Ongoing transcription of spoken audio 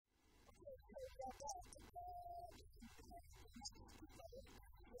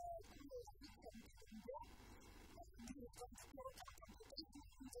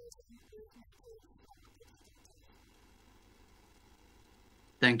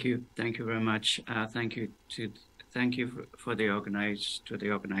Thank you very much. Thank you for the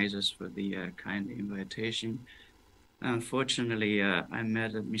organizers for the kind invitation. Unfortunately, I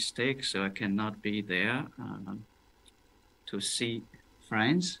made a mistake, so I cannot be there to see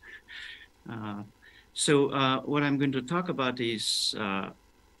friends. So what I'm going to talk about is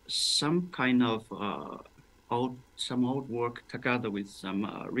some kind of old work together with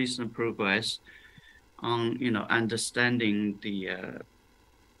some recent progress on understanding the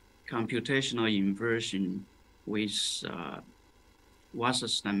computational inversion with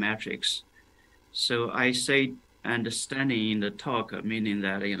Wasserstein matrix. So I say understanding in the talk, meaning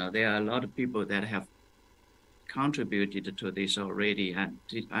that there are a lot of people that have contributed to this already, and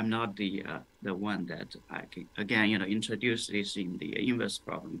I'm not the one that I can, again introduce this in the inverse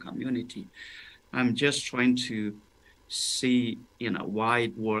problem community. I'm just trying to see why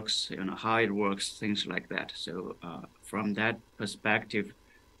it works, how it works, things like that. So from that perspective,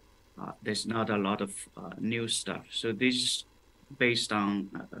 there's not a lot of new stuff. So this is based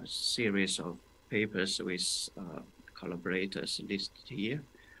on a series of papers with collaborators listed here.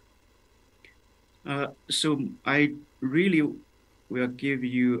 So I really will give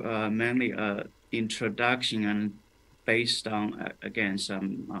you mainly an introduction and based on, again,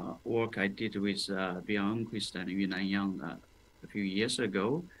 some work I did with Björn Quist and Yunan Yang a few years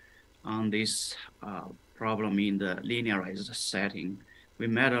ago on this problem in the linearized setting. We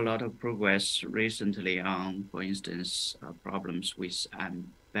made a lot of progress recently on, for instance, problems with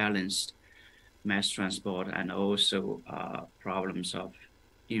unbalanced mass transport and also problems of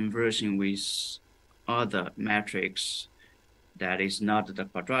inversion with other matrix that is not the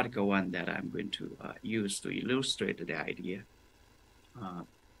quadratic one that I'm going to use to illustrate the idea.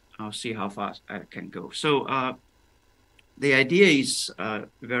 I'll see how fast I can go. So the idea is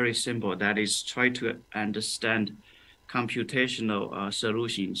very simple. That is, try to understand computational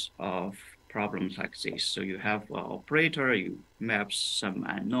solutions of problems like this. So you have an operator, you map some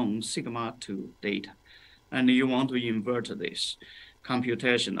unknown sigma to data, and you want to invert this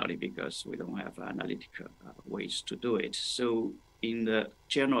computationally because we don't have analytical ways to do it. So in the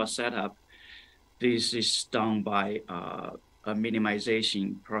general setup, this is done by a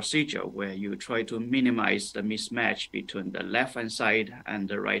minimization procedure where you try to minimize the mismatch between the left-hand side and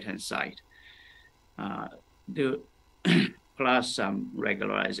the right-hand side. Plus some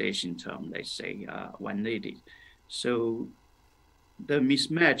regularization term, let's say, when needed. So the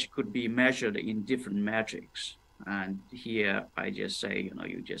mismatch could be measured in different metrics. And here I just say,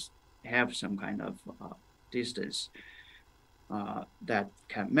 you just have some kind of distance that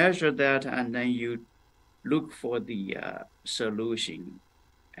can measure that, and then you look for the solution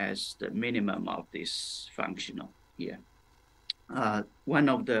as the minimum of this functional here. One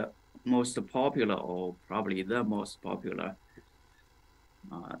of the most popular, or probably the most popular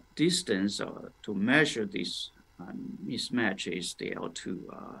distance to measure this mismatch is the L2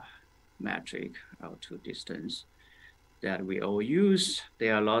 metric, L2 distance that we all use.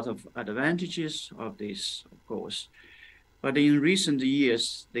 There are a lot of advantages of this, of course, but in recent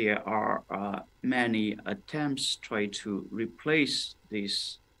years, there are many attempts try to replace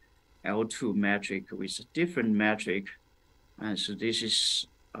this L2 metric with a different metric. And so this is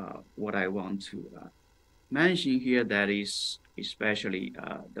what I want to mention here, that is especially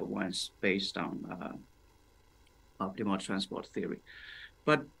the ones based on optimal transport theory.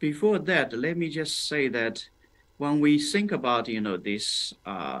 But before that, let me just say that when we think about, this,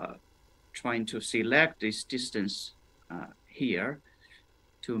 trying to select this distance here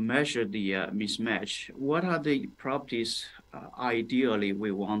to measure the mismatch, what are the properties ideally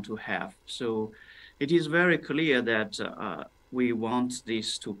we want to have? So it is very clear that we want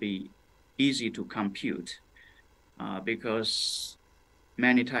this to be easy to compute because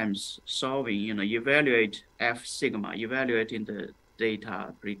many times solving, evaluate F sigma, evaluating the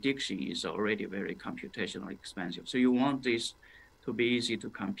data prediction is already very computationally expensive. So you want this to be easy to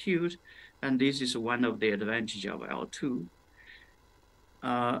compute, and this is one of the advantages of L2.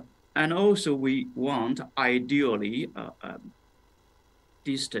 And also we want ideally a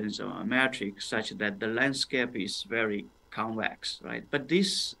distance or a metric such that the landscape is very convex, right? But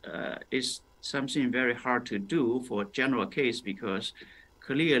this is something very hard to do for general case because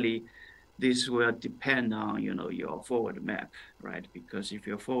clearly this will depend on, your forward map, right? Because if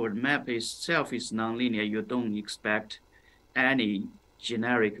your forward map itself is nonlinear, you don't expect any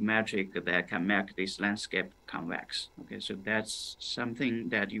generic metric that can make this landscape convex. Okay, so that's something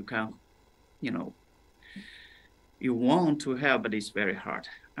that you can you want to have, but it's very hard.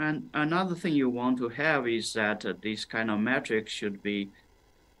 And another thing you want to have is that this kind of metric should be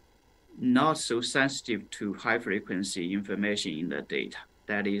not so sensitive to high frequency information in the data.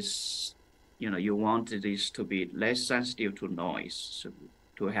 That is, you want this to be less sensitive to noise, so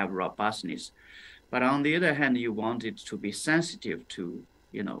to have robustness. But on the other hand, you want it to be sensitive to,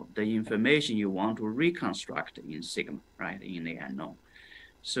 the information you want to reconstruct in sigma, right, in the unknown.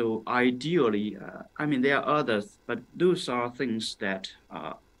 So ideally, there are others, but those are things that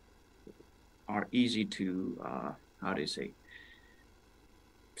are easy to, how do you say,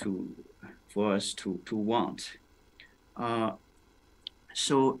 for us to want.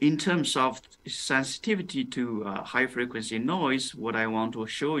 So in terms of sensitivity to high frequency noise, what I want to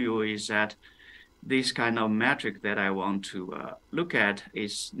show you is that this kind of metric that I want to look at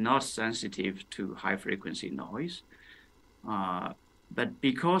is not sensitive to high frequency noise. But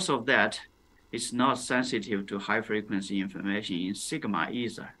because of that, it's not sensitive to high frequency information in sigma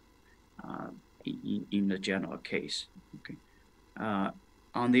either, in the general case. Okay.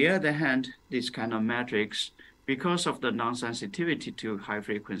 On the other hand, this kind of metrics, because of the non-sensitivity to high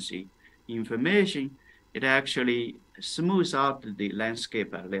frequency information, it actually smooths out the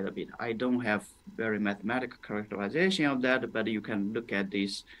landscape a little bit. I don't have very mathematical characterization of that, but you can look at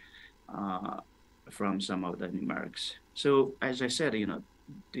this from some of the numerics. So as I said,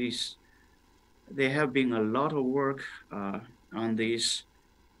 there have been a lot of work on this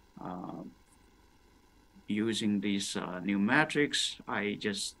using these new metrics. I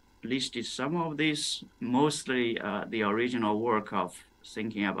just listed some of these, mostly the original work of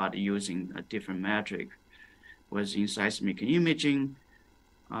thinking about using a different metric was in seismic imaging,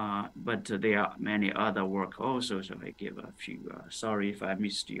 but there are many other work also, so I give a few, sorry if I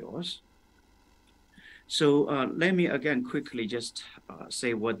missed yours. So let me again quickly just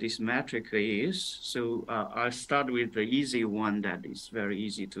say what this metric is. So I'll start with the easy one that is very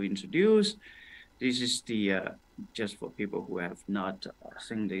easy to introduce. This is the, just for people who have not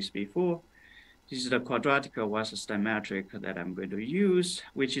seen this before, this is the quadratic Wasserstein metric that I'm going to use,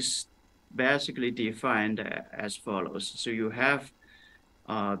 which is basically defined as follows. So you have,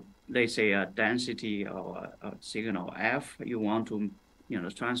 let's say, a density or a signal F. You want to,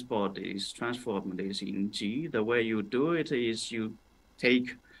 transform this in G. The way you do it is you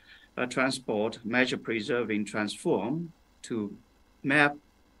take a transport measure preserving transform to map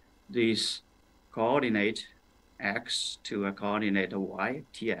this coordinate X to a coordinate Y,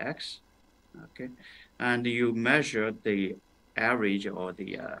 Tx, okay? And you measure the average or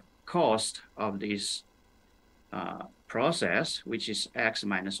the cost of this process, which is X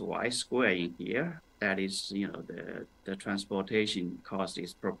minus Y squared in here. That is, the transportation cost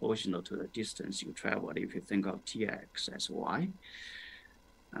is proportional to the distance you travel if you think of Tx as Y.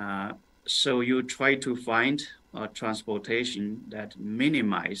 So you try to find a transportation that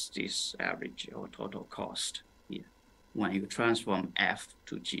minimizes this average or total cost here when you transform F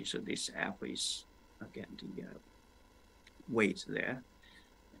to G. So this F is, again, the weight there.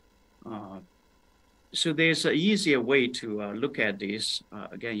 So there's an easier way to look at this.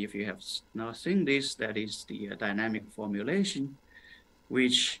 Again, if you have not seen this, that is the dynamic formulation,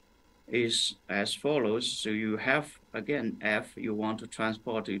 which is as follows. So you have, again, F, you want to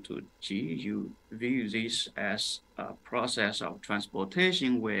transport it to G. You view this as a process of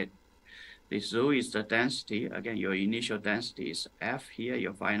transportation where this rho is the density. Again, your initial density is F here,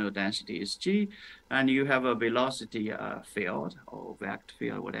 your final density is G, and you have a velocity field or vector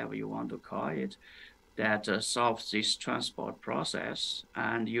field, whatever you want to call it, that solves this transport process,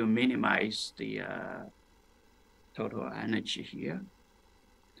 and you minimize the total energy here,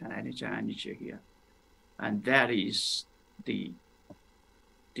 energy here. And that is the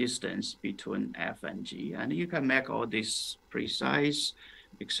distance between F and G. And you can make all this precise,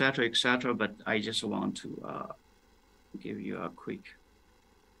 etc., but I just want to give you a quick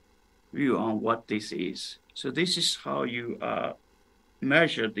view on what this is. So this is how you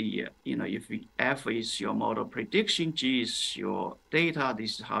measure the, if F is your model prediction, G is your data,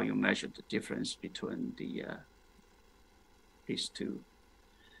 this is how you measure the difference between the these two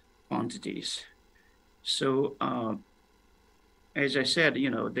quantities. So as I said,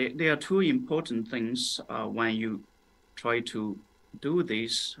 there are two important things when you try to do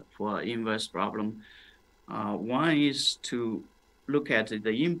this for inverse problem. One is to look at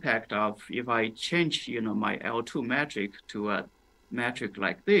the impact of, if I change, my L2 metric to a metric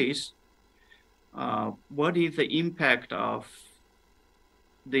like this, what is the impact of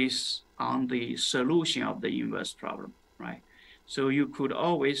this on the solution of the inverse problem, right? So you could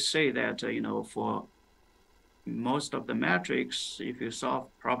always say that, for most of the metrics, if you solve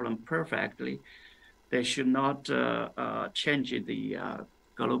problem perfectly, they should not change the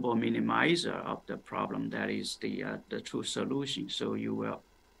global minimizer of the problem. That is the true solution. So you will,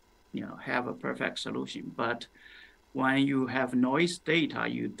 have a perfect solution. But when you have noise data,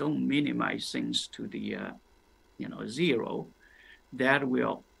 you don't minimize things to the, zero. That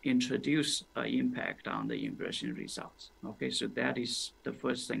will introduce an impact on the inversion results. Okay, so that is the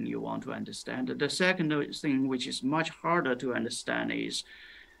first thing you want to understand. The second thing, which is much harder to understand, is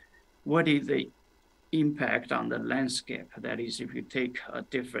what is the impact on the landscape. That is, if you take a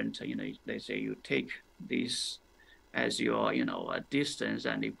different, let's say you take this as your, distance,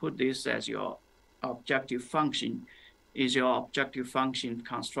 and you put this as your objective function. Is your objective function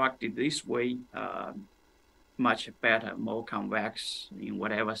constructed this way much better, more convex in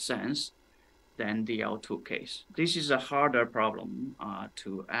whatever sense than the L2 case? This is a harder problem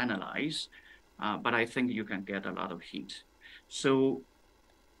to analyze, but I think you can get a lot of hint. So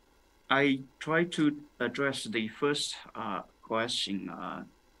I try to address the first question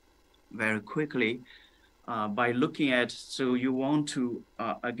very quickly by looking at, so you want to,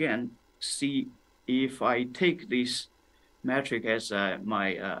 again, see if I take this metric as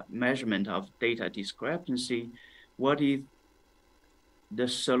my measurement of data discrepancy, what is the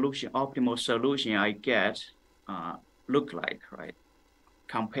solution, optimal solution I get look like, right?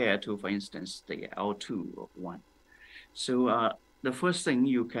 Compared to, for instance, the L2 one. So the first thing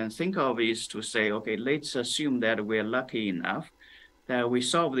you can think of is to say, okay, let's assume that we're lucky enough that we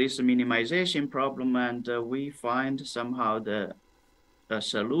solve this minimization problem, and we find somehow the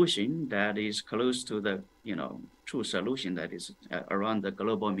solution that is close to the, true solution that is around the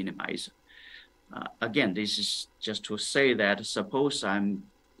global minimizer. Again, this is just to say that suppose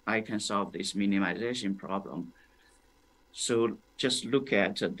I can solve this minimization problem. So just look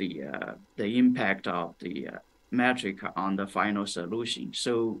at the impact of the metric on the final solution.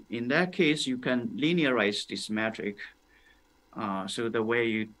 So in that case, you can linearize this metric. So the way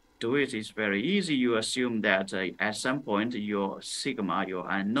you do it is very easy. You assume that at some point your sigma, your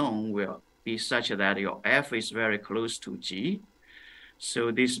unknown, will be such that your f is very close to g.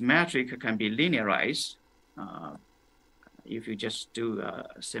 So this metric can be linearized. If you just do a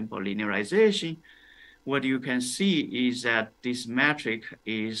simple linearization, what you can see is that this metric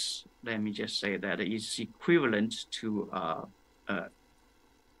is, let me just say that is equivalent to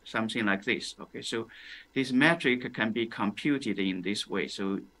something like this. Okay, so this metric can be computed in this way.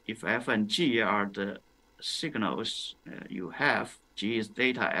 So if f and g are the signals you have, g is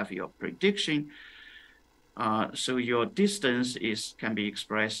data, f your prediction. So your distance can be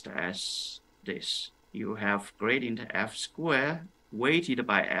expressed as this. You have gradient f squared weighted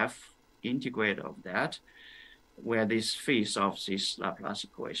by f, integrate of that, where this phi solves this Laplace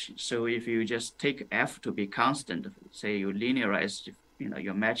equation. So if you just take f to be constant, say you linearize,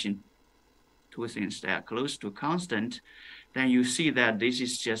 you're matching two things that are close to constant, then you see that this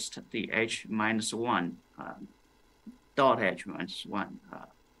is just the h minus 1, dot h minus 1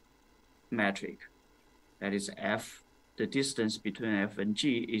 metric. That is f, the distance between f and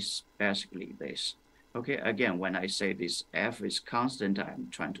g is basically this. Okay, again, when I say this f is constant, I'm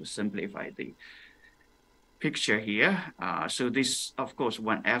trying to simplify the picture here. So this, of course,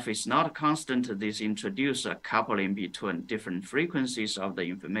 when f is not constant, this introduces a coupling between different frequencies of the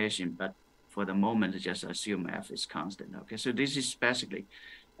information, but for the moment, just assume f is constant. Okay, so this is basically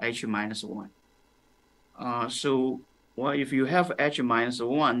h minus 1. So, well, if you have h minus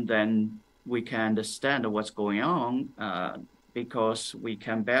 1, then we can understand what's going on because we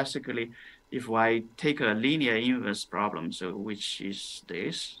can basically, if I take a linear inverse problem, so which is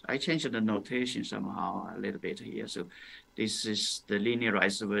this, I changed the notation somehow a little bit here. So this is the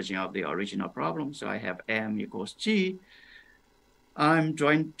linearized version of the original problem. So I have m equals g. I'm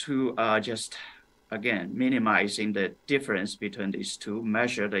trying to just, again, minimizing the difference between these two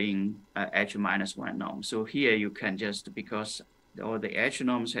measured in h minus 1 norm. So here you can just, because all the h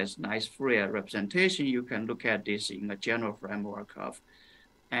norms has nice Fourier representation, you can look at this in a general framework of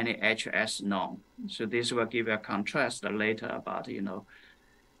any HS norm. So this will give a contrast later about,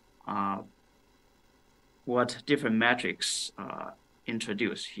 what different metrics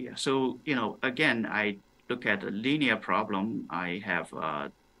introduced here. So, again, I look at the linear problem. I have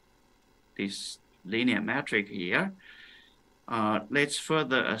this linear metric here. Let's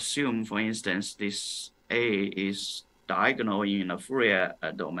further assume, for instance, this A is diagonal in a Fourier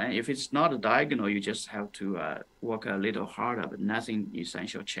domain. If it's not a diagonal, you just have to work a little harder, but nothing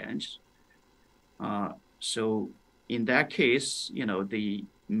essential changed. So in that case, the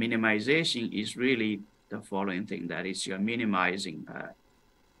minimization is really the following thing. That is, you're minimizing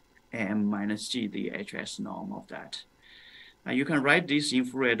M minus G, the HS norm of that. You can write this in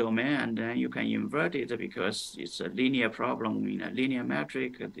Fourier domain, and then you can invert it because it's a linear problem in a linear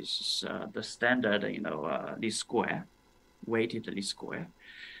metric. This is the standard, least square, weighted least square.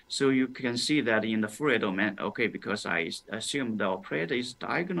 So you can see that in the Fourier domain, okay, because I assume the operator is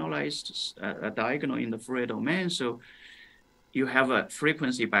diagonalized, diagonal in the Fourier domain, so you have a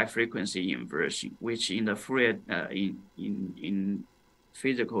frequency by frequency inversion, which in the Fourier, in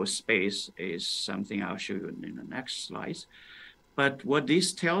physical space is something I'll show you in the next slides. But what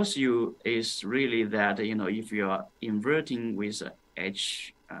this tells you is really that, if you are inverting with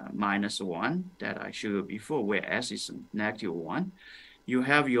h minus 1 that I showed you before, where s is -1, you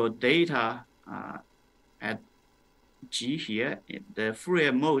have your data at G here. The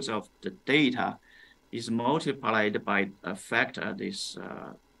Fourier modes of the data is multiplied by a factor, this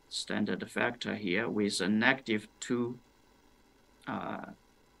standard factor here, with a -2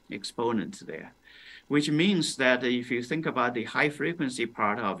 exponent there, which means that if you think about the high frequency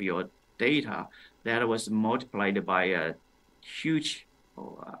part of your data, that was multiplied by a huge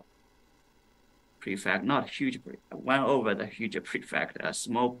prefactor, not huge, 1 over the huge prefactor, a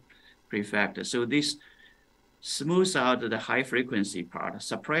small prefactor. So this smooths out the high frequency part,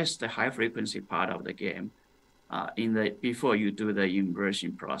 suppress the high frequency part of the game before you do the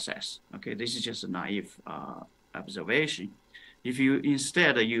inversion process. Okay, this is just a naive observation. If you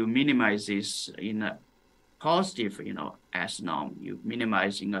instead you minimize this in a positive, S norm, you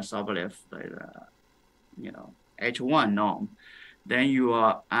minimize in a Sobolev, H1 norm, then you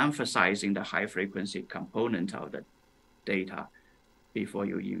are emphasizing the high frequency component of the data before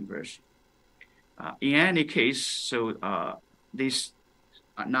you inversion. In any case, so this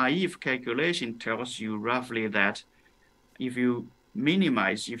naive calculation tells you roughly that if you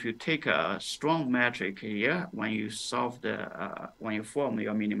minimize, if you take a strong metric here, when you solve when you form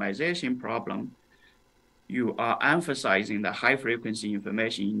your minimization problem, you are emphasizing the high frequency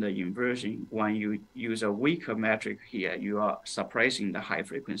information in the inversion. When you use a weaker metric here, you are suppressing the high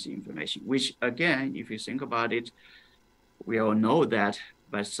frequency information, which again, if you think about it, we all know that,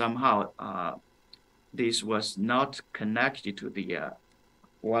 but somehow this was not connected to the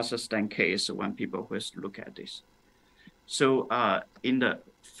Wasserstein case when people first look at this. So in the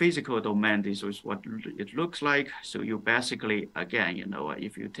physical domain, this is what it looks like. So you basically, again,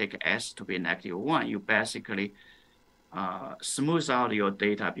 if you take S to be -1, you basically smooth out your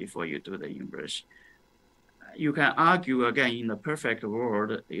data before you do the inversion. You can argue again, in the perfect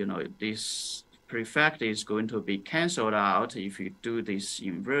world, this prefactor is going to be canceled out if you do this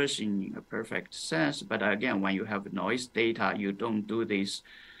inversion in a perfect sense. But again, when you have noise data, you don't do this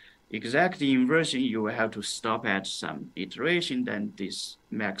exact inversion, you will have to stop at some iteration, then this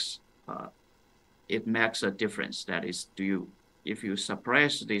makes, it makes a difference. That is, if you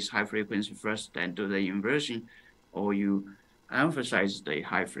suppress this high frequency first, then do the inversion, or you emphasize the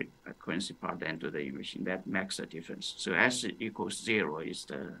high frequency part, then do the inversion, that makes a difference. So S equals 0 is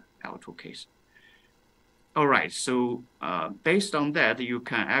the L2 case. All right, so based on that, you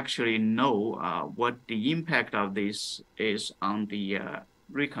can actually know what the impact of this is on the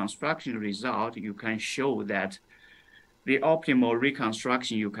reconstruction result. You can show that the optimal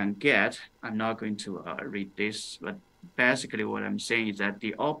reconstruction you can get, I'm not going to read this, but basically what I'm saying is that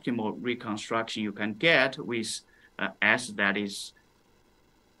the optimal reconstruction you can get with S that is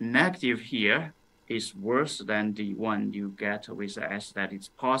negative here is worse than the one you get with S that is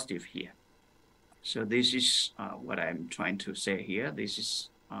positive here. So this is what I'm trying to say here. This is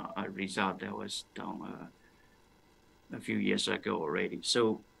a result that was done a few years ago already.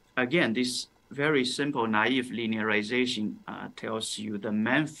 So again, this very simple naive linearization tells you the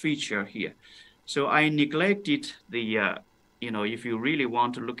main feature here. So I neglected the, if you really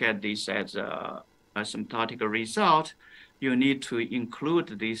want to look at this as a asymptotic result, you need to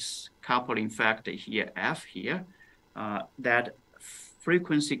include this coupling factor here, F here, that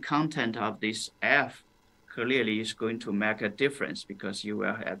frequency content of this F clearly is going to make a difference because you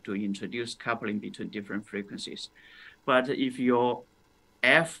will have to introduce coupling between different frequencies. But if your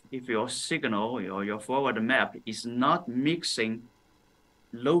signal or your forward map is not mixing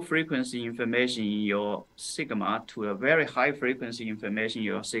low frequency information in your sigma to a very high frequency information in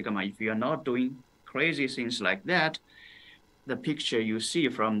your sigma, if you're not doing crazy things like that, the picture you see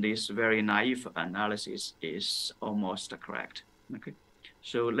from this very naive analysis is almost correct. Okay,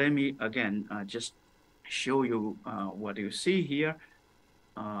 so let me again just show you what you see here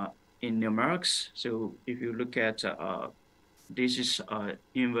in numerics. So if you look at this is an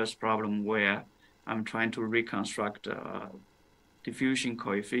inverse problem where I'm trying to reconstruct diffusion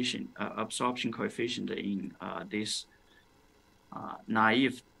coefficient, absorption coefficient in this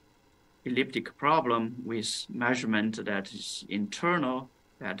naive elliptic problem with measurement that is internal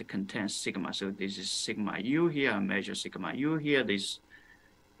that contains sigma. So this is sigma u here, I measure sigma u here. This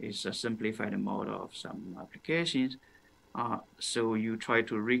is a simplified model of some applications. So you try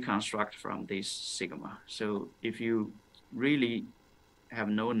to reconstruct from this sigma. So if you really have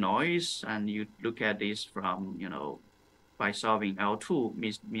no noise and you look at this from, by solving L2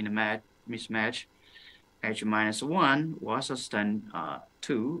 mismatch, H minus 1 Wasserstein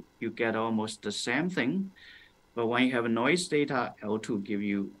 2, you get almost the same thing. But when you have noise data, L2 give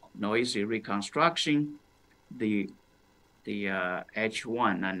you noisy reconstruction. The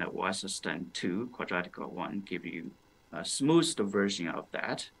H1 and the Wasserstein 2 quadratic 1 give you a smoothed version of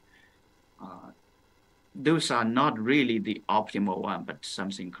that. Those are not really the optimal one, but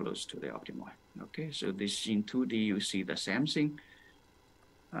something close to the optimal one. Okay, so this in 2D, you see the same thing.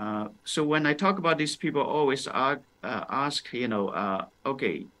 So when I talk about this, people always ask,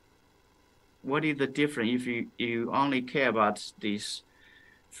 okay, what is the difference if you only care about this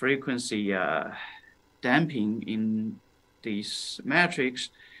frequency damping in this matrix?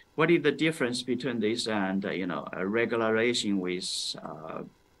 What is the difference between this and a regularization with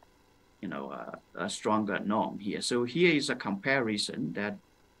a stronger norm here? So here is a comparison that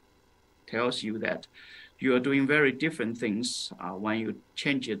tells you that you are doing very different things when you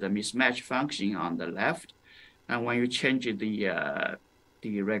change the mismatch function on the left and when you change the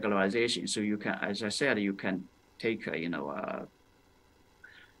regularization. So you can, as I said, you can take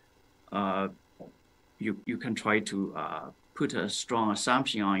you can try to put a strong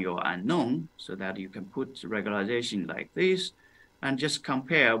assumption on your unknown so that you can put regularization like this and just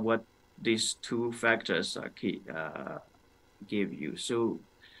compare what these two factors give you. So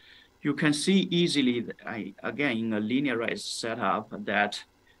you can see easily, again, in a linearized setup, that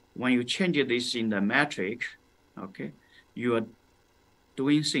when you change this in the metric, okay, you are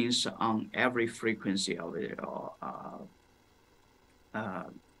doing things on every frequency of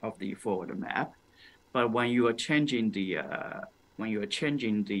the forward map. But when you are changing the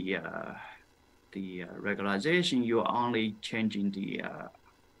regularization, you are only changing the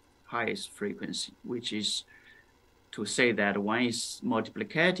highest frequency, which is to say that one is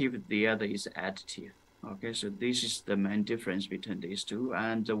multiplicative, the other is additive. Okay, so this is the main difference between these two.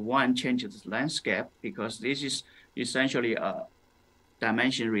 And one changes the landscape because this is essentially a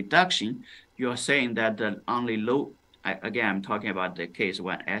dimension reduction. You're saying that the only low, again, I'm talking about the case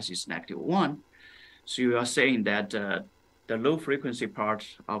when S is -1. So you are saying that the low frequency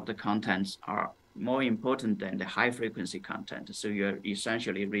part of the contents are more important than the high frequency content. So you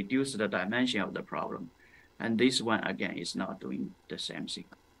essentially reduce the dimension of the problem. And this one, again, is not doing the same thing.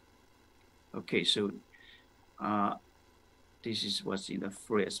 Okay, so this is what's in the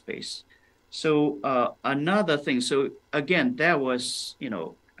Fourier space. So another thing, so again, that was,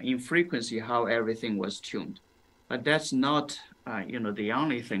 in frequency, how everything was tuned. But that's not, the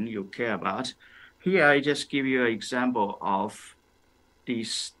only thing you care about. Here, I just give you an example of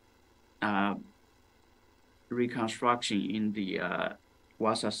this reconstruction in the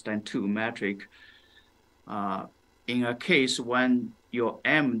Wasserstein 2 metric. In a case when your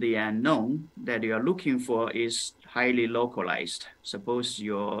M, the unknown that you're looking for, is highly localized. Suppose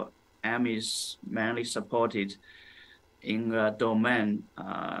your M is mainly supported in a domain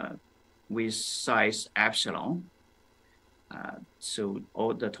with size epsilon. So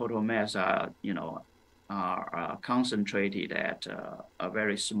all the total mass are, are concentrated at a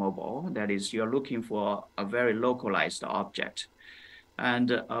very small ball. That is, you're looking for a very localized object.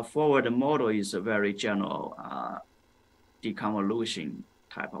 And a forward model is a very general deconvolution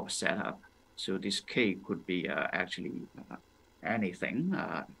type of setup. So this K could be actually anything,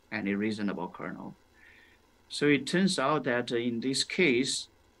 any reasonable kernel. So it turns out that in this case,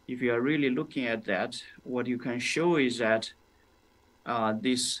 if you are really looking at that, what you can show is that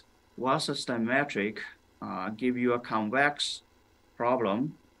this Wasserstein metric give you a convex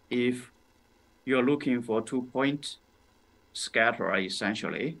problem if you're looking for 2-point scatterer,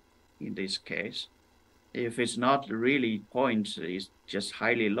 essentially, in this case. If it's not really points, it's just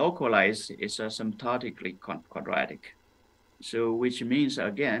highly localized, it's asymptotically quadratic. So which means,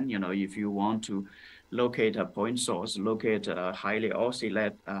 again, if you want to locate a point source, locate a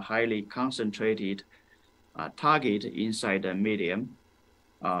highly concentrated target inside the medium,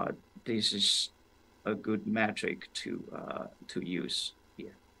 this is a good metric to use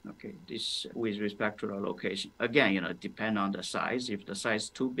here. Okay, this with respect to the location. Again, depend on the size. If the size is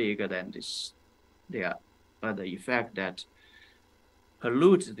too big, then there are other effects that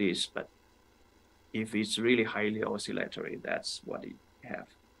pollute this. But if it's really highly oscillatory, that's what it have.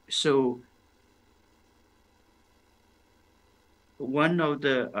 So one of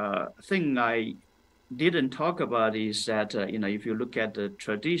the thing I didn't talk about is that, if you look at the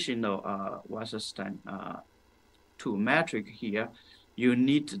traditional Wasserstein 2 metric here, you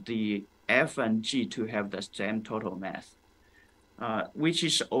need the F and G to have the same total mass, which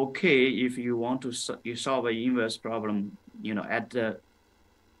is okay if you want to solve an inverse problem, at the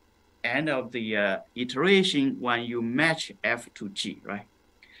end of the iteration when you match F to G, right?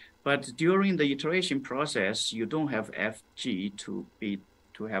 But during the iteration process, you don't have FG to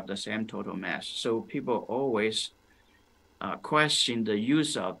have the same total mass. So people always question the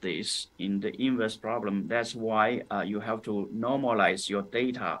use of this in the inverse problem. That's why you have to normalize your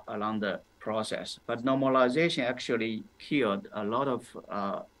data along the process. But normalization actually killed a lot of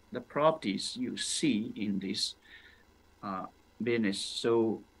the properties you see in this business.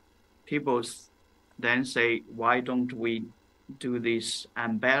 So people then say, why don't we do this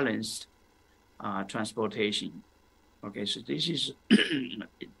unbalanced transportation? Okay, so this is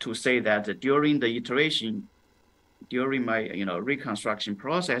to say that during the iteration, during my reconstruction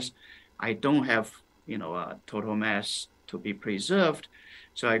process, I don't have a total mass to be preserved,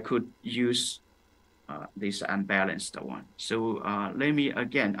 so I could use this unbalanced one. So let me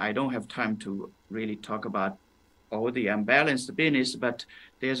again, I don't have time to really talk about all the unbalanced business, but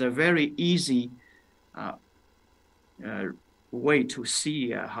there's a very easy way to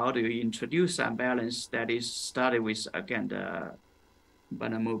see how do you introduce unbalance. That is started with, again, the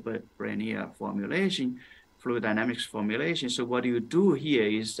Banamo-Brenier formulation, fluid dynamics formulation. So what you do here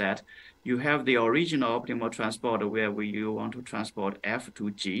is that you have the original optimal transporter where you want to transport F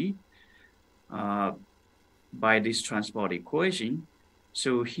to G by this transport equation.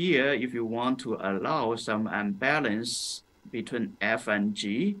 So here, if you want to allow some unbalance between F and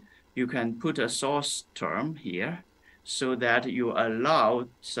G, you can put a source term here so that you allow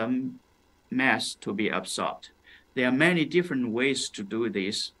some mass to be absorbed. There are many different ways to do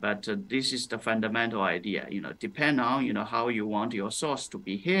this, but this is the fundamental idea. Depend on how you want your source to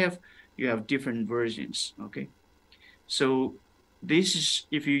behave. You have different versions. Okay, so this is,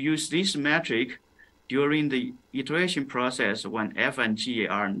 if you use this metric during the iteration process when F and G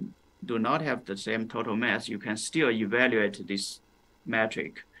do not have the same total mass, you can still evaluate this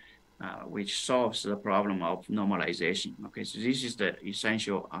metric, which solves the problem of normalization. Okay, so this is the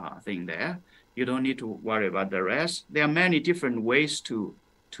essential thing there. You don't need to worry about the rest. There are many different ways to,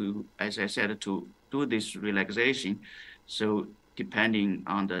 as I said, to do this relaxation. So depending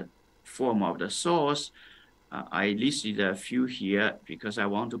on the form of the source, I listed a few here because I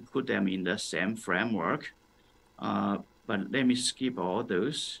want to put them in the same framework. But let me skip all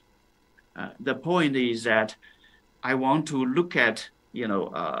those. The point is that I want to look at,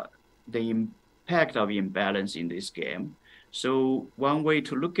 the impact of imbalance in this game. So one way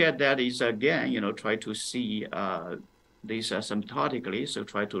to look at that is, again, try to see this asymptotically. So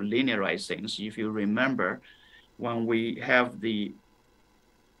try to linearize things. If you remember, when we have the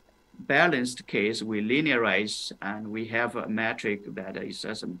balanced case, we linearize and we have a metric that is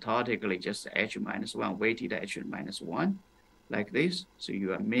asymptotically just H minus 1, weighted H minus 1, like this. So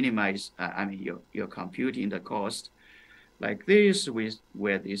you minimize, you're computing the cost like this,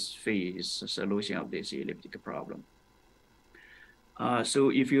 where this phi is a solution of this elliptic problem. So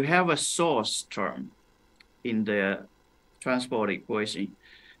if you have a source term in the transport equation,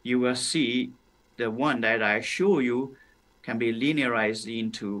 you will see the one that I show you can be linearized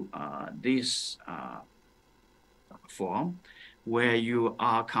into this form, where you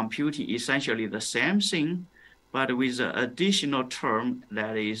are computing essentially the same thing, but with an additional term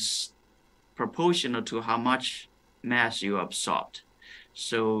that is proportional to how much mass you absorbed.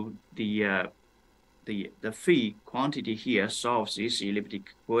 So the phi quantity here solves this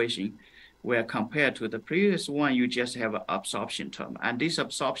elliptic equation, where compared to the previous one, you just have an absorption term. And this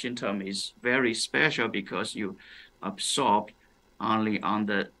absorption term is very special because you absorb only on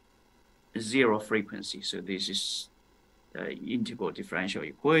the zero frequency. So this is the integral differential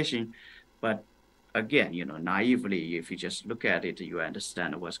equation. But again, naively, if you just look at it, you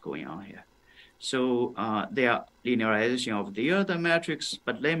understand what's going on here. So there are linearization of the other metrics,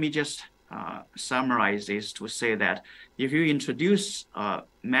 but let me just summarize this to say that if you introduce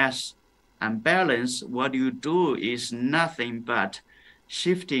mass unbalance, what you do is nothing but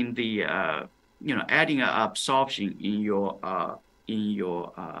shifting the, adding an absorption in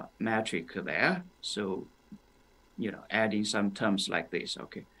your metric there. So, adding some terms like this,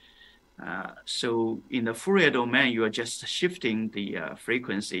 okay. So in the Fourier domain, you are just shifting the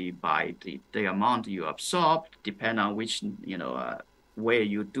frequency by the amount you absorb, depending on which, where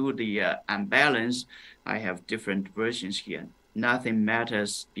you do the unbalance. I have different versions here. Nothing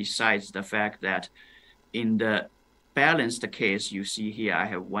matters besides the fact that in the balanced case, you see here, I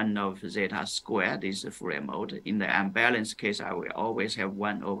have 1 over zeta squared. This is the Fourier mode. In the unbalanced case, I will always have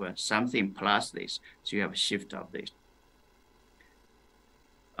 1 over something plus this. So you have a shift of this.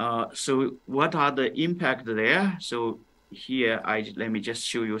 So what are the impact there? So here, let me just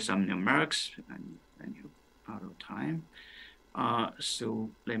show you some numerics and you're out of time. So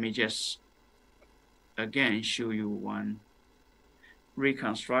let me just, again, show you one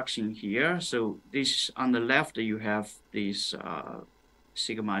reconstruction here. So this on the left, you have this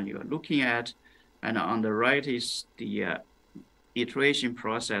sigma you're looking at, and on the right is the iteration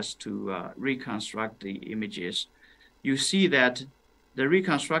process to reconstruct the images. You see that the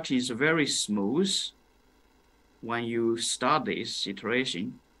reconstruction is very smooth when you start this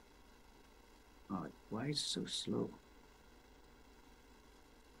iteration. Why is it so slow?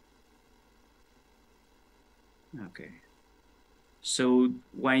 Okay. So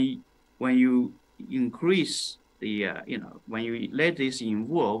when you increase the, when you let this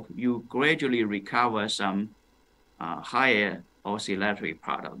evolve, you gradually recover some higher oscillatory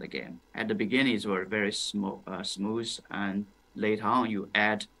part of the game. At the beginning, it's very smooth, and later on, you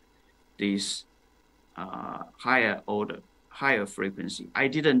add this higher order, higher frequency. I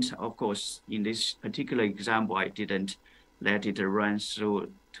didn't, of course, in this particular example, I didn't let it run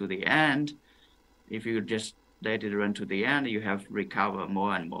through to the end. If you just let it run to the end, you have recover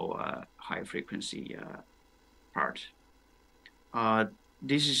more and more high frequency part.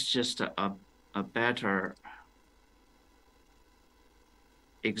 This is just a better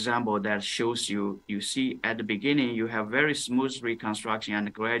example that shows you see at the beginning, you have very smooth reconstruction,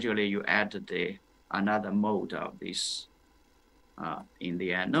 and gradually you add another mode of this in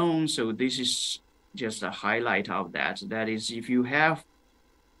the unknown. So this is just a highlight of that. That is, if you have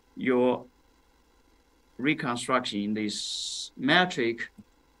your reconstruction in this metric,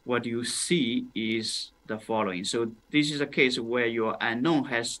 what you see is the following. So this is a case where your unknown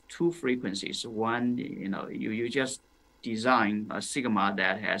has 2 frequencies. One, you just design a sigma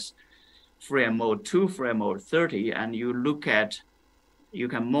that has Fourier mode 2, Fourier mode 30, and you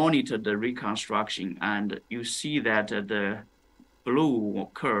can monitor the reconstruction, and you see that the blue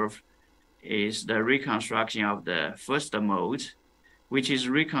curve is the reconstruction of the first mode, which is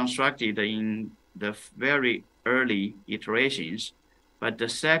reconstructed in the very early iterations, but the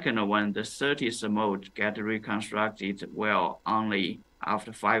second one, the 30th mode, get reconstructed well only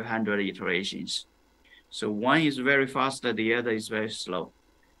after 500 iterations. So one is very fast, the other is very slow.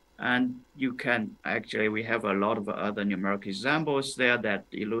 And you can actually, we have a lot of other numeric examples there that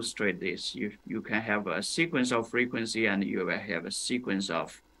illustrate this. You can have a sequence of frequency, and you will have a sequence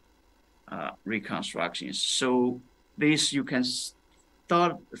of reconstructions. So this, you can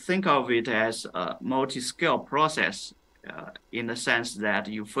think of it as a multi-scale process in the sense that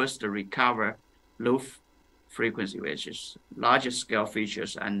you first recover low frequency, which is larger scale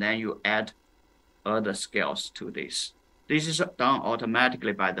features, and then you add other scales to this. This is done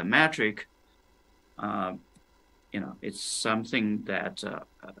automatically by the metric. It's something that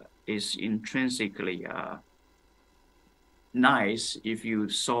is intrinsically nice if you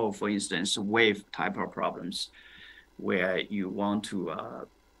solve, for instance, wave type of problems where you want to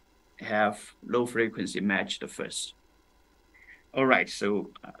have low frequency matched first. All right,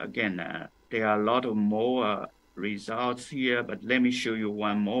 so again, there are a lot of more results here, but let me show you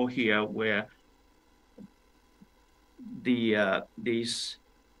one more here where this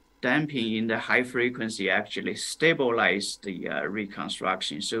damping in the high frequency actually stabilize the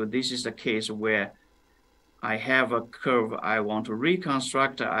reconstruction. So this is the case where I have a curve I want to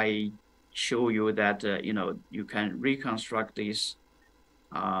reconstruct. I show you that you can reconstruct this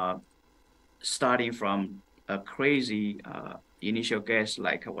starting from a crazy initial guess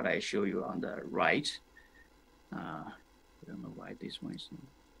like what I show you on the right. I don't know why this one is not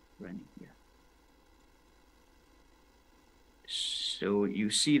running here. So you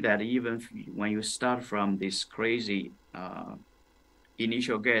see that even when you start from this crazy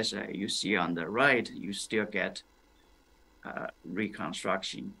initial guess, you see on the right, you still get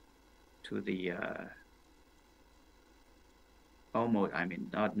reconstruction to the almost, I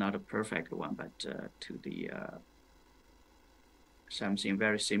mean, not a perfect one, but to the something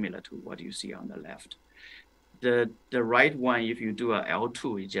very similar to what you see on the left. The right one, if you do a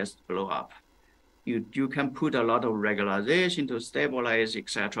L2, it just blow up. You can put a lot of regularization to stabilize,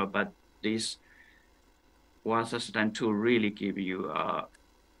 etc. But this 1/2 really give you a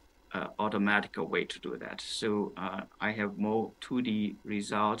automatic way to do that. So I have more 2D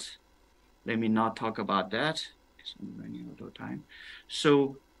results. Let me not talk about that. I'm running out of time.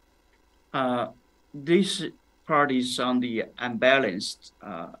 So this part is on the unbalanced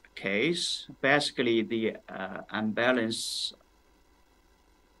case. Basically, the unbalanced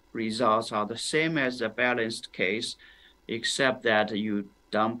results are the same as the balanced case, except that you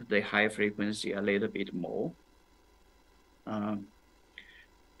dump the high frequency a little bit more.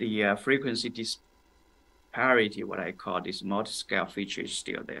 The frequency disparity, what I call this multi-scale feature, is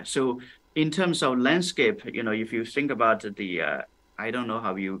still there. So in terms of landscape, you know, if you think about the, I don't know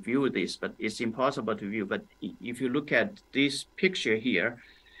how you view this, but it's impossible to view. But if you look at this picture here,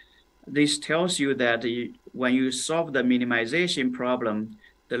 this tells you that when you solve the minimization problem,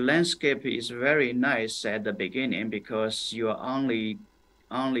 the landscape is very nice at the beginning because you're only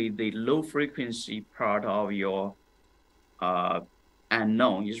the low frequency part of your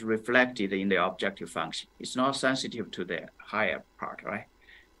unknown is reflected in the objective function. It's not sensitive to the higher part, right?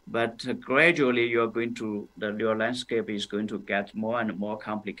 But gradually you're going to, your landscape is going to get more and more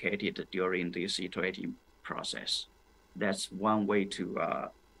complicated during this iterating process. That's one way to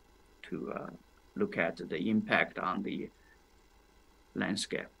look at the impact on the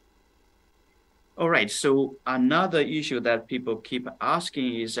landscape. All right, so another issue that people keep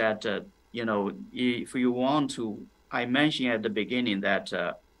asking is that, you know, if you want to, I mentioned at the beginning that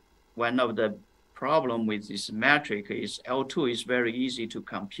one of the problem with this metric is L2 is very easy to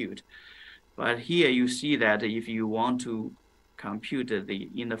compute. But here you see that if you want to compute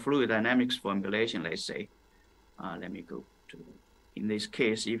in the fluid dynamics formulation, let's say, let me go to, in this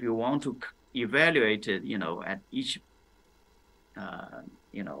case, if you want to evaluate it, you know, at each,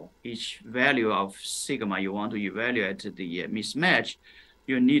 you know, each value of sigma, you want to evaluate the mismatch,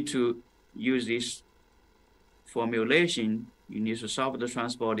 you need to use this formulation. You need to solve the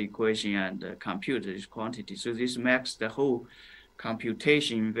transport equation and compute this quantity. So this makes the whole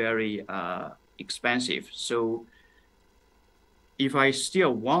computation very expensive. So if I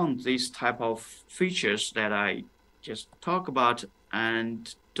still want this type of features that I just talk about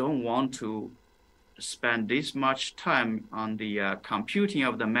and don't want to spend this much time on the computing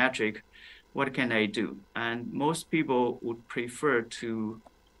of the metric, what can I do? And most people would prefer to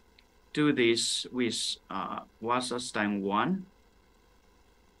do this with Wasserstein 1,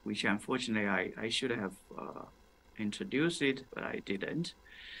 which unfortunately I should have introduced it, but I didn't.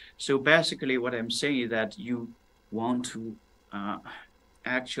 So basically what I'm saying is that you want to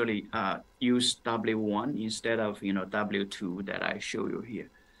actually use W1 instead of, you know, W2 that I show you here.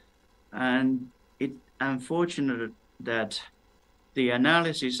 And it's unfortunate that the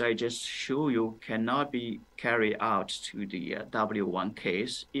analysis I just show you cannot be carried out to the W1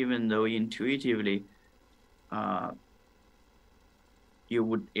 case, even though intuitively you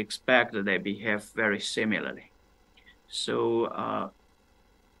would expect that they behave very similarly. So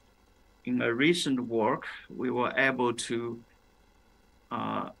in a recent work, we were able to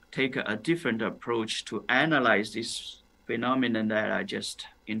take a different approach to analyze this phenomenon that I just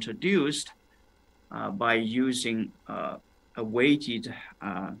introduced by using a weighted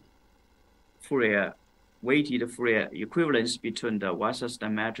Fourier equivalence between the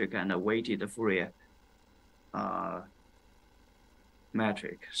Wasserstein metric and the weighted Fourier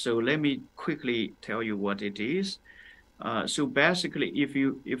metric. So let me quickly tell you what it is. So basically,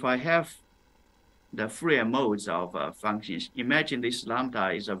 if I have the Fourier modes of functions, imagine this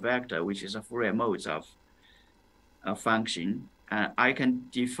lambda is a vector, which is a Fourier modes of a function. I can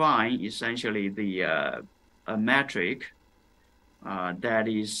define essentially the a metric that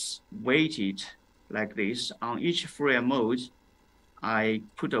is weighted like this. On each Fourier mode, I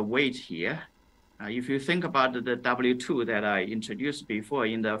put a weight here. If you think about the W2 that I introduced before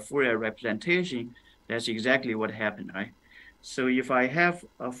in the Fourier representation, that's exactly what happened, right? So if I have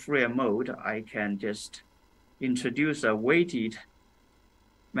a Fourier mode, I can just introduce a weighted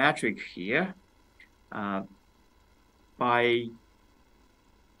metric here. By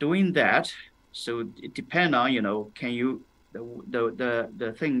doing that, so it depends on, you know, can you,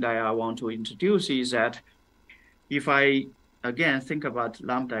 the thing that I want to introduce is that if I, again, think about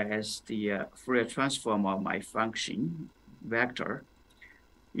lambda as the Fourier transform of my function vector,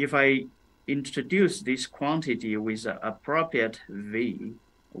 if I introduce this quantity with an appropriate V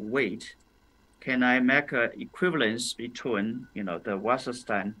weight, can I make an equivalence between, you know, the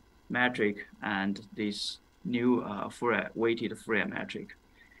Wasserstein metric and this new weighted Fourier metric?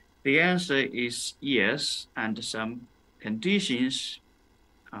 The answer is yes, and some conditions.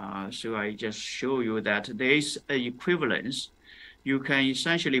 So I just show you that there is an equivalence. You can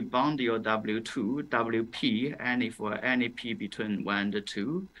essentially bound your W2, WP, for any P between 1 and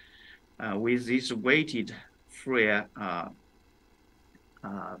 2, with this weighted Fourier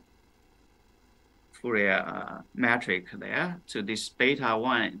metric there. So this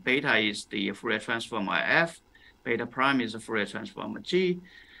beta is the Fourier transform of F, beta prime is a Fourier transform G.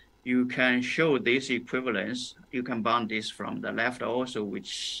 You can show this equivalence. You can bound this from the left also,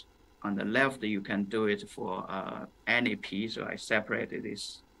 which on the left, you can do it for any P. So I separated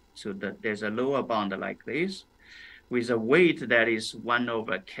this so that there's a lower bound like this with a weight that is 1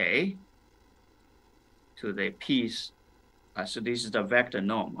 over K to the P's. So this is the vector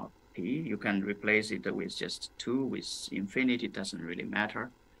norm of P. You can replace it with just 2 with infinity, doesn't really matter.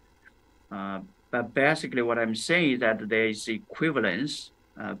 But basically what I'm saying is that there is equivalence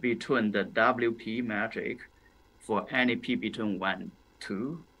between the WP metric for any P between 1,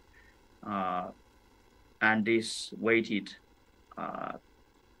 2, and this weighted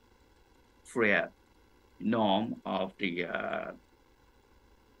Fourier norm of the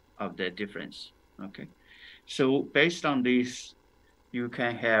difference. Okay, so based on this, you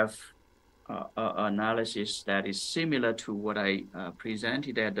can have analysis that is similar to what I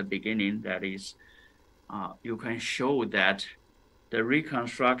presented at the beginning. That is, you can show that the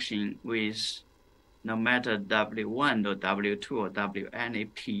reconstruction with no matter W1 or W2 or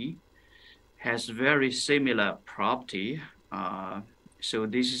WNAP has very similar property. So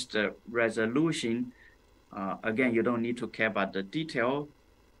this is the resolution. Again, you don't need to care about the detail.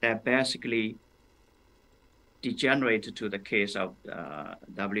 That basically degenerate to the case of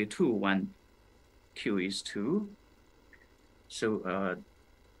W2 when Q is 2. So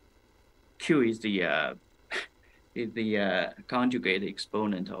Q is the conjugate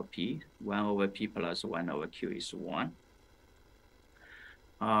exponent of P. 1 over P plus 1 over Q is 1.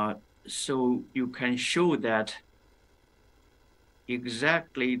 So you can show that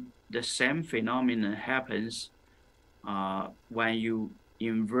exactly the same phenomenon happens when you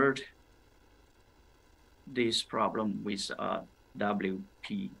invert this problem with a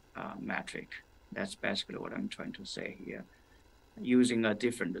WP metric. That's basically what I'm trying to say here, using a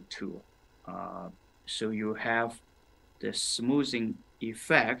different tool. So you have the smoothing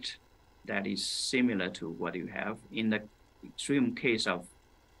effect that is similar to what you have in the extreme case of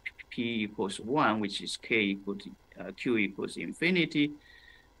P equals 1, which is K equal to Q equals infinity.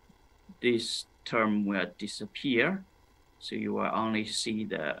 This term will disappear. So you will only see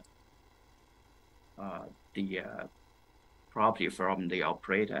the property from the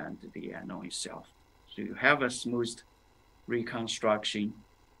operator and the unknown itself. So you have a smooth reconstruction,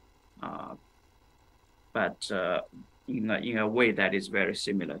 but in a way that is very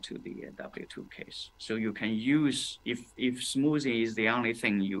similar to the W2 case. So you can use, if smoothing is the only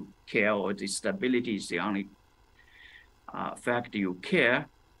thing you care, or the stability is the only factor you care,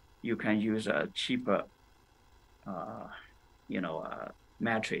 you can use a cheaper,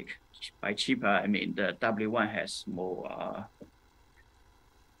 metric. By cheaper, I mean the W1 has more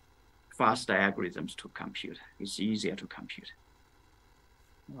faster algorithms to compute. It's easier to compute.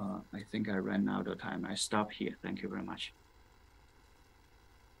 I think I ran out of time. I stop here. Thank you very much.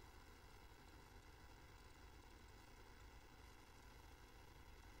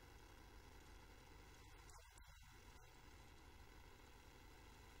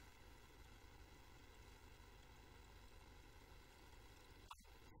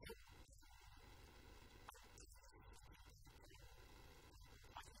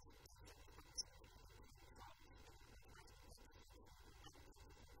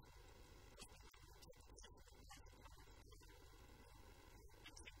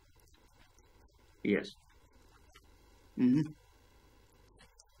 Yes. Mm-hmm.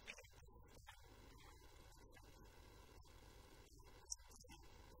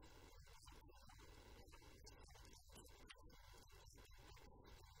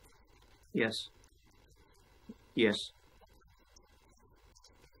 Yes. Yes.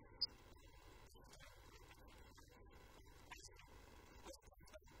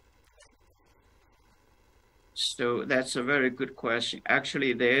 So that's a very good question.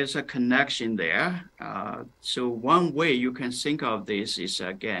 Actually, there's a connection there. So one way you can think of this is,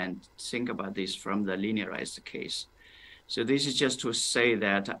 again, think about this from the linearized case. So this is just to say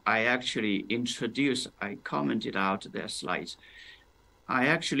that I actually I commented out their slides. I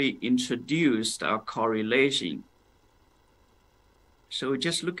actually introduced a correlation. So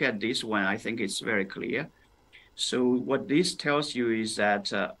just look at this one. I think it's very clear. So what this tells you is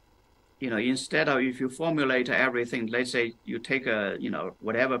that instead of, if you formulate everything, let's say you take a,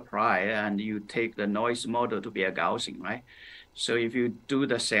 whatever prior and you take the noise model to be a Gaussian, right? So if you do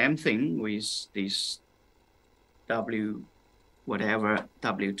the same thing with this whatever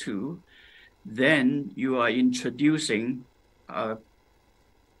W2, then you are introducing a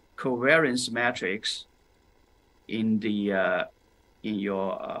covariance matrix in the in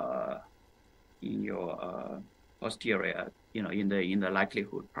your posterior, in the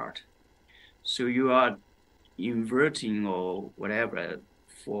likelihood part. So you are, inverting or whatever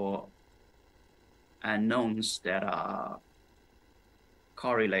for unknowns that are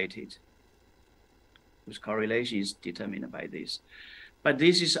correlated, whose correlation is determined by this. But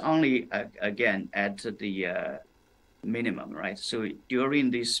this is only, again, at the minimum, right? So during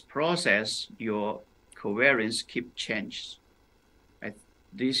this process, your covariance keep changes. Right?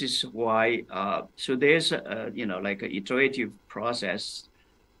 This is why, so there's like an iterative process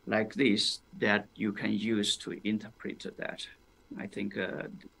like this that you can use to interpret that. I think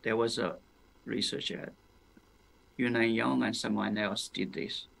there was a researcher, Yunan Yang and someone else did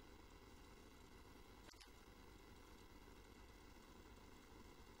this.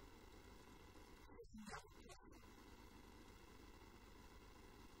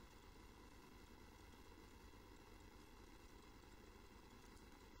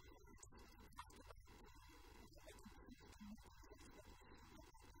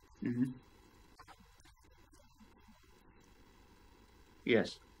 Mm-hmm.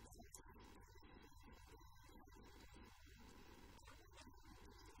 Yes.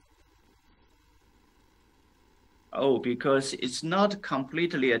 Oh, because it's not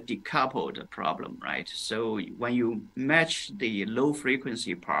completely a decoupled problem, right? So when you match the low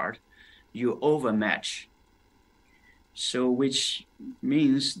frequency part, you overmatch. So which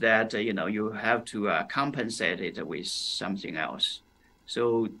means that, you have to compensate it with something else.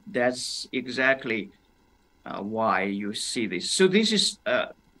 So that's exactly why you see this. So this is,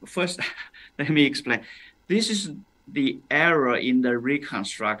 first, let me explain. This is the error in the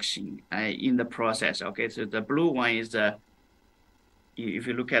reconstruction in the process. Okay, so the blue one is if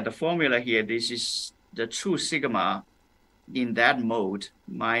you look at the formula here, this is the true sigma in that mode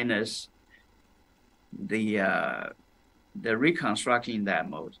minus the reconstruction in that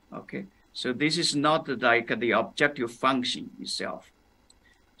mode. Okay, so this is not like the objective function itself.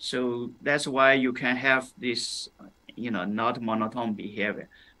 So that's why you can have this, not monotone behavior.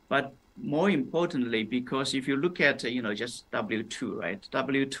 But more importantly, because if you look at, just W2, right?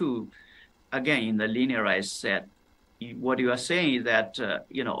 W2, again, in the linearized set, what you are saying is that,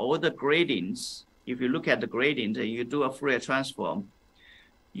 all the gradients, if you look at the gradient, you do a Fourier transform,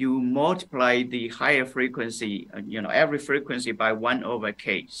 you multiply the higher frequency, every frequency by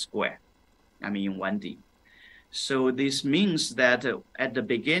 1/k square, in 1D. So this means that at the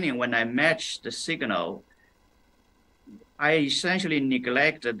beginning, when I match the signal, I essentially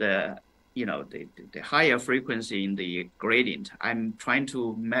neglect the higher frequency in the gradient. I'm trying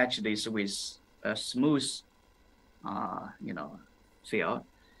to match this with a smooth, field.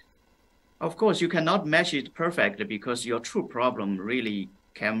 Of course, you cannot match it perfectly because your true problem really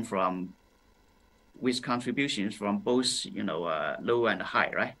came from with contributions from both, low and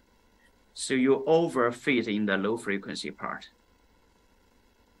high, right? So you overfit in the low frequency part.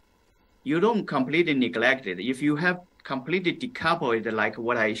 You don't completely neglect it. If you have completely decoupled it like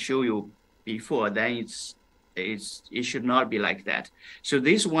what I showed you before, then it should not be like that. So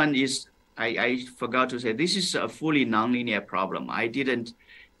this one is, I forgot to say, this is a fully nonlinear problem.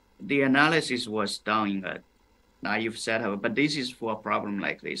 The analysis was done in a naive setup, but this is for a problem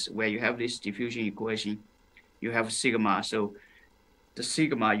like this, where you have this diffusion equation, you have sigma. So the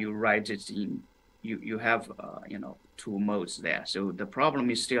sigma, you write it in, you have, two modes there. So the problem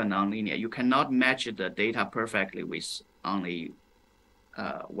is still nonlinear. You cannot match the data perfectly with only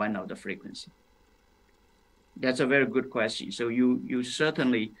one of the frequency. That's a very good question. So you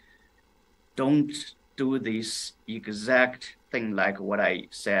certainly don't do this exact thing like what I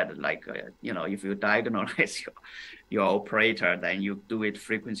said, like, if you diagonalize your operator, then you do it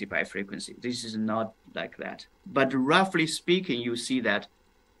frequency by frequency. This is not like that. But roughly speaking, you see that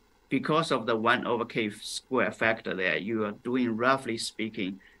because of the 1/k square factor there, you are doing, roughly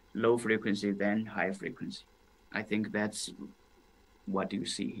speaking, low frequency, then high frequency. I think that's what you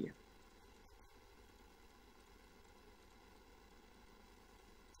see here.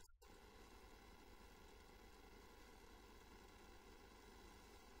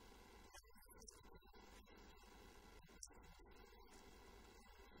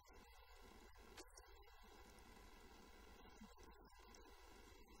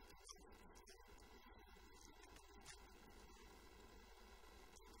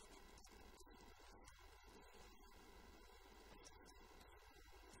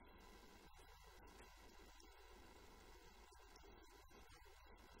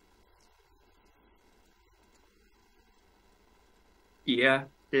 Yeah,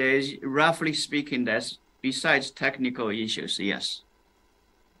 there's, roughly speaking, that's besides technical issues, yes.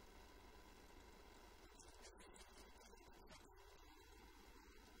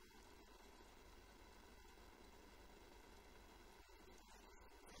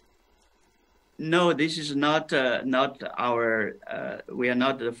 No, this is not not our. We are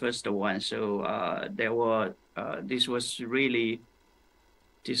not the first one. So there were. This was really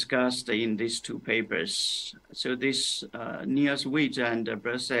discussed in these two papers. So this Niels Witt and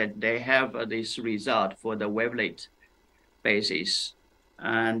Brasset, they have this result for the wavelet basis.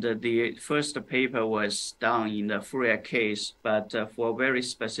 And the first paper was done in the Fourier case, but for a very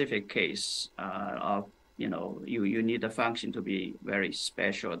specific case of, you need the function to be very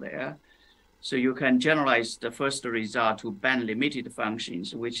special there. So you can generalize the first result to band-limited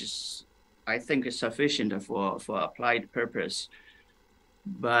functions, which is, I think, is sufficient for applied purpose.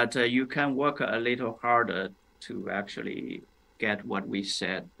 But you can work a little harder to actually get what we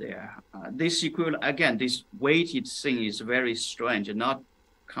said there. This equivalent, again, this weighted thing is very strange, not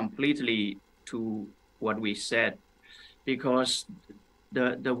completely to what we said, because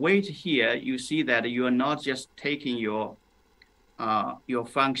the weight here, you see that you are not just taking your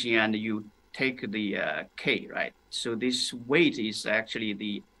function and you take the k, right? So this weight is actually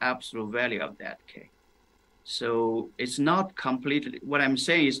the absolute value of that k. So it's not completely, what I'm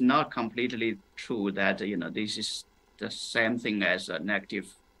saying is not completely true that, this is the same thing as a negative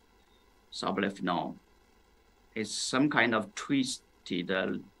subleft norm. It's some kind of twisted,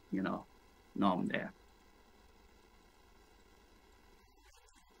 norm there.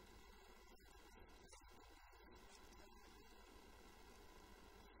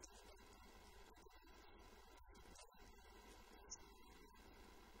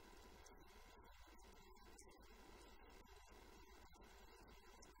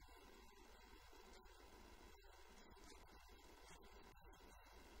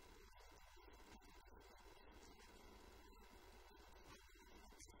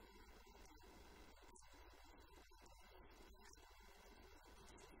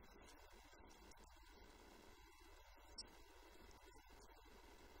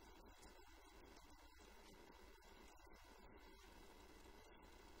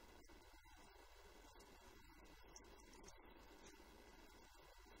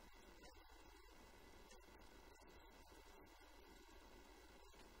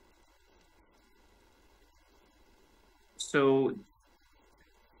 So,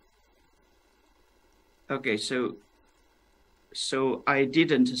 okay, so I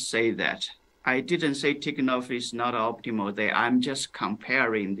didn't say that. I didn't say Tikhonov is not optimal there. I'm just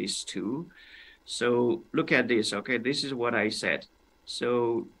comparing these two. So look at this, okay? This is what I said.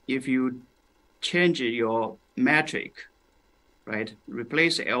 So if you change your metric, right?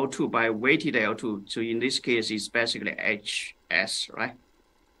 Replace L2 by weighted L2. So in this case, it's basically HS, right?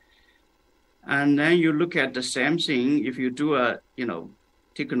 And then you look at the same thing. If you do a,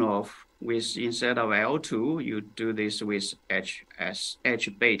 Tikhonov with, instead of L2, you do this with HS,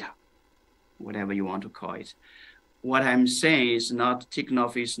 H beta, whatever you want to call it. What I'm saying is not,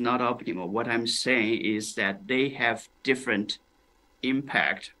 Tikhonov is not optimal. What I'm saying is that they have different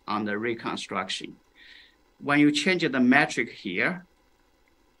impact on the reconstruction. When you change the metric here,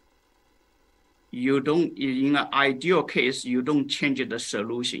 you don't, in an ideal case, you don't change the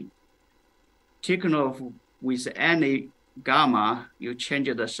solution. Tikhonov with any gamma, you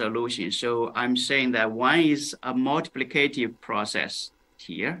change the solution. So I'm saying that one is a multiplicative process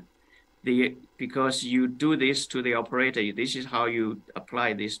here. Because you do this to the operator, this is how you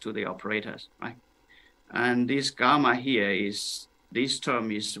apply this to the operators, right? And this gamma here is, this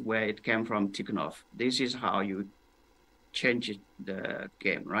term is where it came from Tikhonov. This is how you change the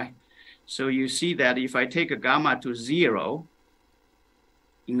game, right? So you see that if I take a gamma to 0,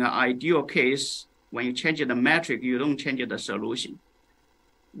 in an ideal case, when you change the metric, you don't change the solution.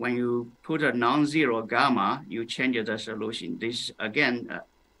 When you put a non-zero gamma, you change the solution. This, again,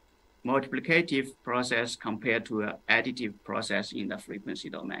 multiplicative process compared to an additive process in the frequency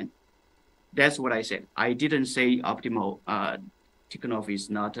domain. That's what I said. I didn't say optimal. Tikhonov is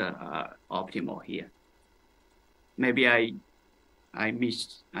not optimal here. Maybe I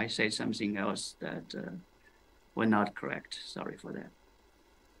missed. I said something else that were not correct. Sorry for that.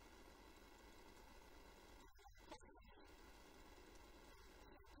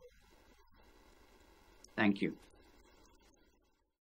 Thank you.